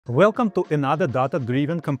Welcome to another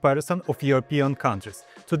data-driven comparison of European countries.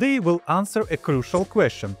 Today we'll answer a crucial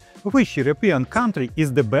question: which European country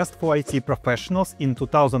is the best for IT professionals in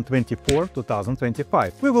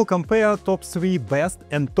 2024-2025? We will compare top 3 best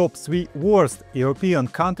and top 3 worst European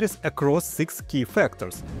countries across 6 key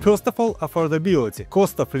factors. First of all, affordability,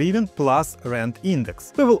 cost of living plus rent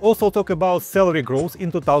index. We will also talk about salary growth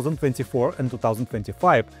in 2024 and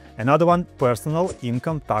 2025. Another one, personal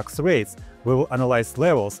income tax rates. We will analyze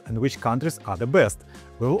levels and which countries are the best.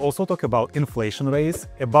 We will also talk about inflation rates,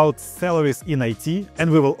 about salaries in IT, and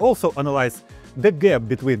we will also analyze the gap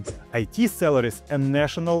between IT salaries and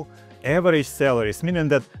national average salaries, meaning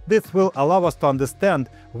that this will allow us to understand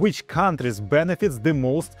which countries benefits the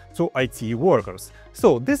most to IT workers.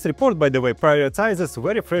 So this report, by the way, prioritizes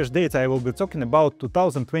very fresh data. I will be talking about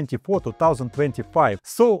 2024-2025.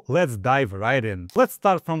 So let's dive right in. Let's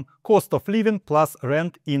start from cost of living plus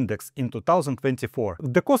rent index in 2024.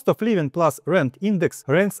 The cost of living plus rent index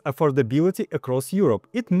ranks affordability across Europe.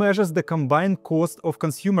 It measures the combined cost of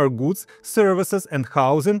consumer goods, services and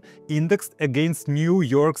housing indexed against New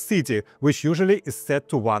York City, which usually is set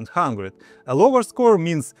to 100. A lower score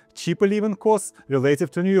means cheaper living costs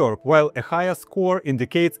relative to New York, while a higher score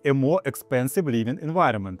indicates a more expensive living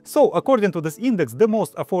environment. So, according to this index, the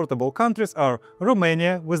most affordable countries are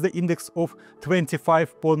Romania with the index of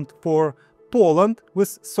 25.4, Poland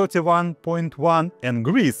with 31.1 and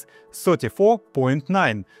Greece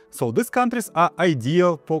 34.9. So these countries are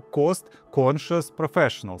ideal for cost-conscious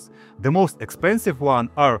professionals. The most expensive ones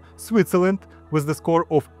are Switzerland with the score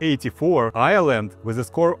of 84, Ireland with a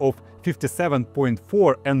score of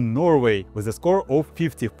 57.4 and Norway with a score of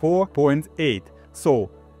 54.8. So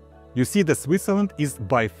you see that Switzerland is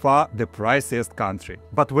by far the priciest country.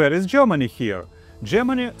 But where is Germany here?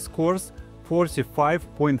 Germany scores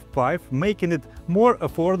 45.5, making it more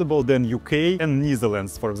affordable than UK and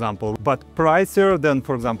Netherlands, for example, but pricier than,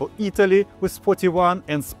 for example, Italy with 41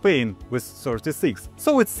 and Spain with 36.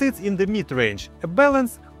 So it sits in the mid-range, a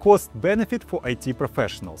balanced cost-benefit for IT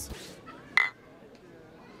professionals.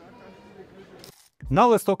 Now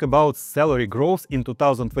let's talk about salary growth in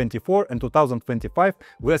 2024 and 2025.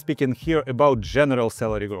 We are speaking here about general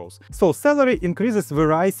salary growth. So salary increases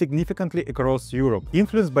vary significantly across Europe,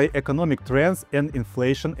 influenced by economic trends and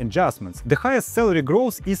inflation adjustments. The highest salary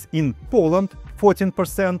growth is in Poland,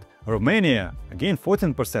 14%, Romania, again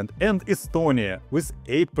 14%, and Estonia with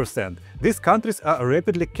 8%. These countries are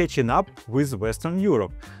rapidly catching up with Western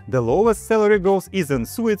Europe. The lowest salary growth is in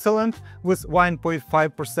Switzerland with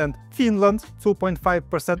 1.5%, Finland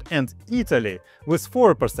 2.5%, and Italy with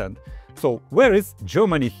 4%. So where is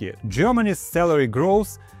Germany here? Germany's salary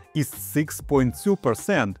growth is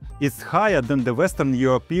 6.2%. It's higher than the Western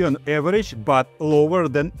European average, but lower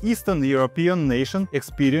than Eastern European nations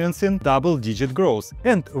experiencing double-digit growth.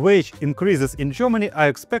 And wage increases in Germany are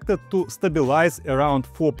expected to stabilize around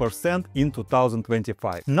 4% in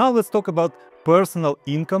 2025. Now let's talk about personal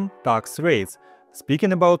income tax rates.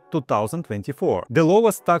 Speaking about 2024, the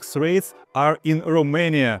lowest tax rates are in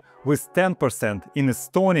Romania with 10%, in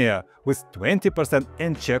Estonia with 20%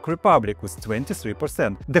 and Czech Republic with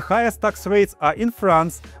 23%. The highest tax rates are in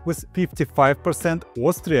France with 55%,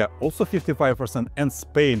 Austria also 55% and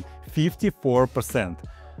Spain 54%.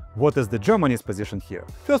 What is the Germany's position here?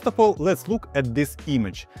 First of all, let's look at this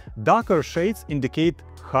image. Darker shades indicate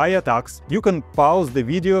higher tax. You can pause the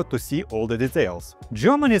video to see all the details.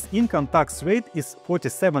 Germany's income tax rate is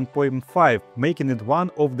 47.5, making it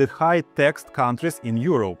one of the high-taxed countries in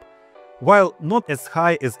Europe. While not as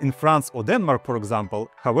high as in France or Denmark, for example,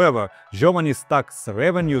 however, Germany's tax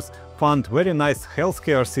revenues fund very nice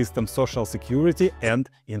healthcare system, social security and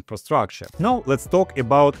infrastructure. Now let's talk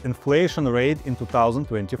about inflation rate in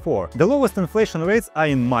 2024. The lowest inflation rates are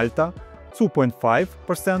in Malta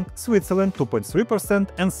 2.5%, Switzerland 2.3%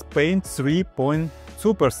 and Spain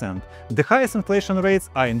 3.2%. The highest inflation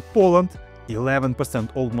rates are in Poland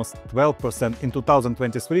 11%, almost 12% in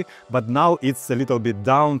 2023, but now it's a little bit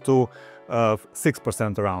down to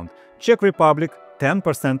 6% around. Czech Republic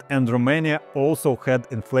 10% and Romania also had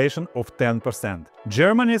inflation of 10%.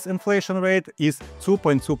 Germany's inflation rate is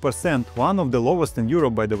 2.2%, one of the lowest in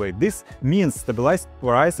Europe, by the way. This means stabilized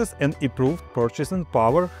prices and improved purchasing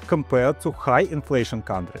power compared to high inflation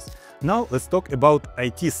countries. Now let's talk about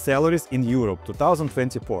IT salaries in Europe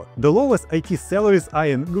 2024. The lowest IT salaries are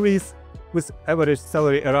in Greece with average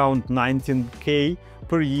salary around 19k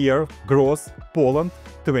per year gross, Poland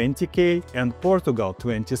 20k and Portugal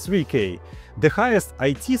 23k. The highest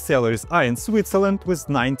IT salaries are in Switzerland with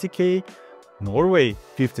 90k, Norway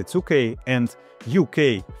 52k and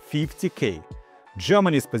UK 50k.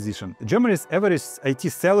 Germany's position. Germany's average IT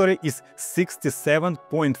salary is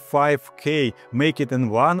 67.5k, making it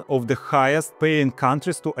one of the highest paying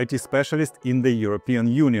countries to IT specialists in the European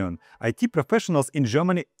Union. IT professionals in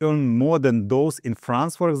Germany earn more than those in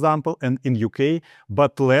France, for example, and in UK,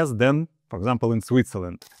 but less than, for example, in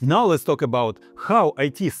Switzerland. Now let's talk about how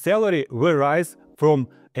IT salary varies from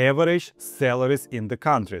average salaries in the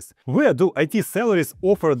countries. Where do IT salaries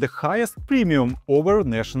offer the highest premium over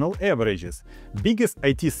national averages? Biggest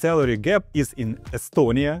IT salary gap is in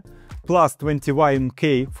Estonia, plus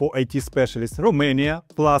 21k for IT specialists, Romania,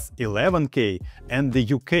 plus 11k, and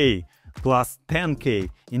the UK, plus 10k.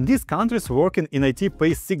 In these countries, working in IT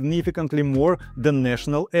pays significantly more than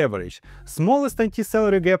national average. Smallest IT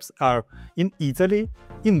salary gaps are in Italy,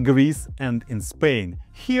 in Greece, and in Spain.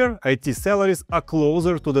 Here, IT salaries are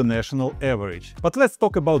closer to the national average. But let's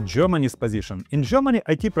talk about Germany's position. In Germany,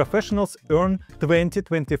 IT professionals earn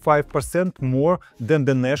 20–25% more than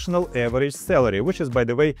the national average salary, which is, by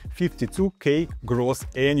the way, 52k gross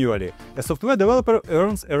annually. A software developer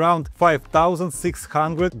earns around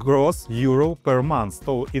 5,600 gross euro per month,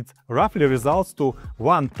 so it roughly results to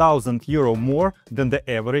 1,000 euro more than the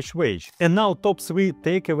average wage. And now top 3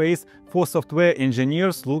 takeaways for software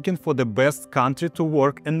engineers looking for the best country to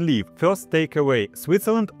work and live. First takeaway: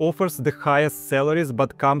 Switzerland offers the highest salaries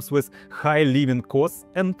but comes with high living costs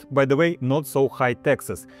and, by the way, not so high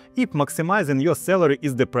taxes. If maximizing your salary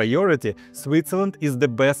is the priority, Switzerland is the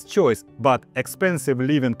best choice, but expensive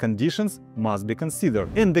living conditions must be considered.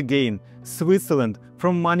 And again, Switzerland,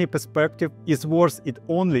 from money perspective, is worth it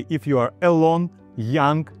only if you are alone,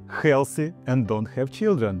 young, healthy, and don't have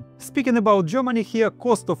children. Speaking about Germany here,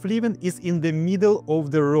 cost of living is in the middle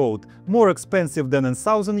of the road, more expensive than in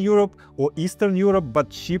Southern Europe or Eastern Europe, but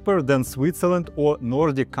cheaper than Switzerland or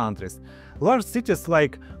Nordic countries. Large cities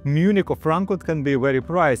like Munich or Frankfurt can be very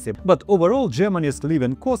pricey, but overall Germany's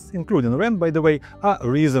living costs, including rent by the way, are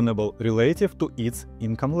reasonable relative to its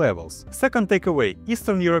income levels. Second takeaway: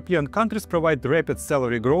 Eastern European countries provide rapid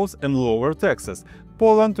salary growth and lower taxes.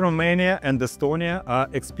 Poland, Romania, and Estonia are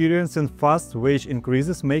experiencing fast wage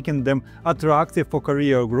increases, making them attractive for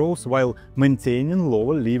career growth while maintaining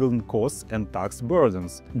lower living costs and tax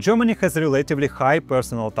burdens. Germany has relatively high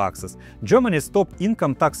personal taxes. Germany's top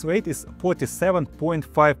income tax rate is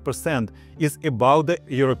 47.5%, is above the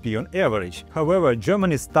European average. However,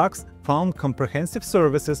 Germany's tax fund comprehensive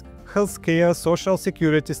services, healthcare, social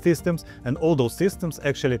security systems, and all those systems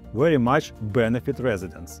actually very much benefit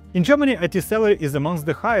residents. In Germany, IT salary is amongst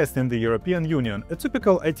the highest in the European Union. A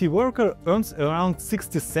typical IT worker earns around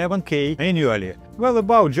 67k annually, well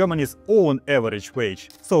above Germany's own average wage.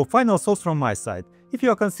 So, final thoughts from my side. If you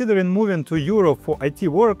are considering moving to Europe for IT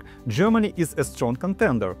work, Germany is a strong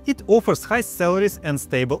contender. It offers high salaries and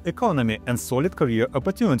stable economy and solid career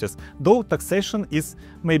opportunities, though taxation is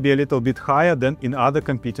maybe a little bit higher than in other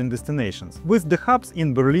competing destinations. With the hubs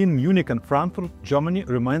in Berlin, Munich and Frankfurt, Germany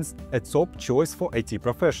remains a top choice for IT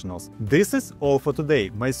professionals. This is all for today.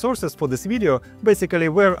 My sources for this video, basically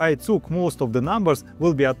where I took most of the numbers,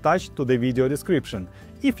 will be attached to the video description.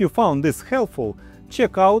 If you found this helpful,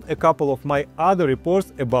 check out a couple of my other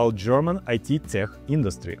reports about German IT tech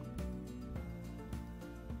industry.